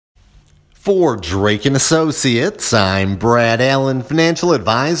For Drake Associates, I'm Brad Allen, Financial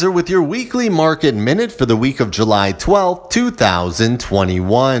Advisor with your weekly market minute for the week of July 12,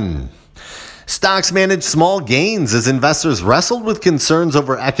 2021. Stocks managed small gains as investors wrestled with concerns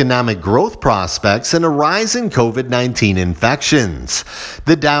over economic growth prospects and a rise in COVID-19 infections.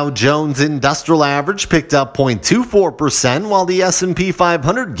 The Dow Jones Industrial Average picked up 0.24%, while the S&P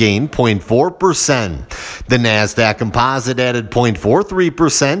 500 gained 0.4%. The Nasdaq Composite added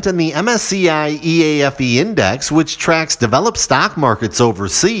 0.43%, and the MSCI EAFE Index, which tracks developed stock markets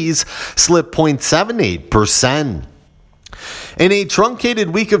overseas, slipped 0.78%. In a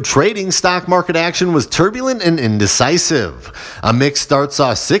truncated week of trading, stock market action was turbulent and indecisive. A mixed start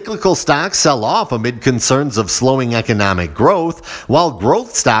saw cyclical stocks sell off amid concerns of slowing economic growth, while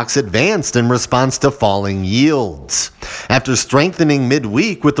growth stocks advanced in response to falling yields. After strengthening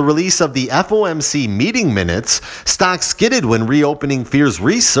midweek with the release of the FOMC meeting minutes, stocks skidded when reopening fears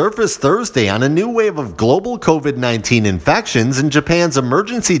resurfaced Thursday on a new wave of global COVID-19 infections and Japan's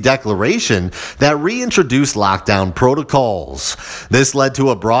emergency declaration that reintroduced lockdown protocols. This led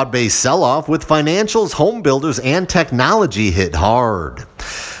to a broad-based sell-off, with financials, home builders, and technology hit hard.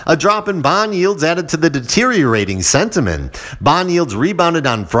 A drop in bond yields added to the deteriorating sentiment. Bond yields rebounded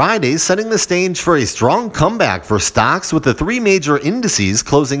on Friday, setting the stage for a strong comeback for stocks, with the three major indices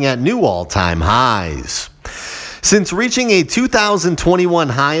closing at new all-time highs. Since reaching a 2021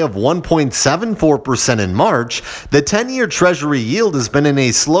 high of 1.74% in March, the 10-year Treasury yield has been in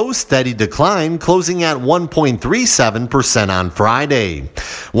a slow, steady decline, closing at 1.37% on Friday.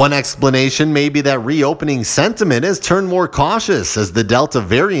 One explanation may be that reopening sentiment has turned more cautious as the Delta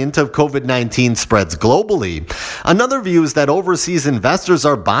variant of COVID-19 spreads globally. Another view is that overseas investors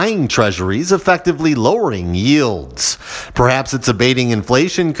are buying treasuries, effectively lowering yields. Perhaps it's abating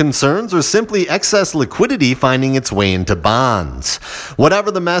inflation concerns or simply excess liquidity finding its way into bonds.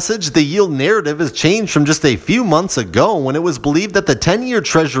 Whatever the message, the yield narrative has changed from just a few months ago when it was believed that the 10-year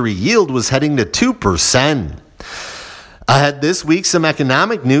Treasury yield was heading to 2%. Ahead this week, some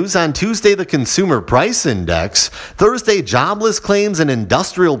economic news. On Tuesday, the Consumer Price Index. Thursday, jobless claims and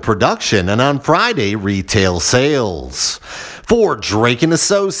industrial production. And on Friday, retail sales. For Drake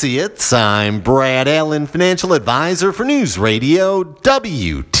Associates, I'm Brad Allen, Financial Advisor for News Radio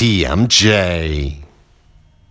WTMJ.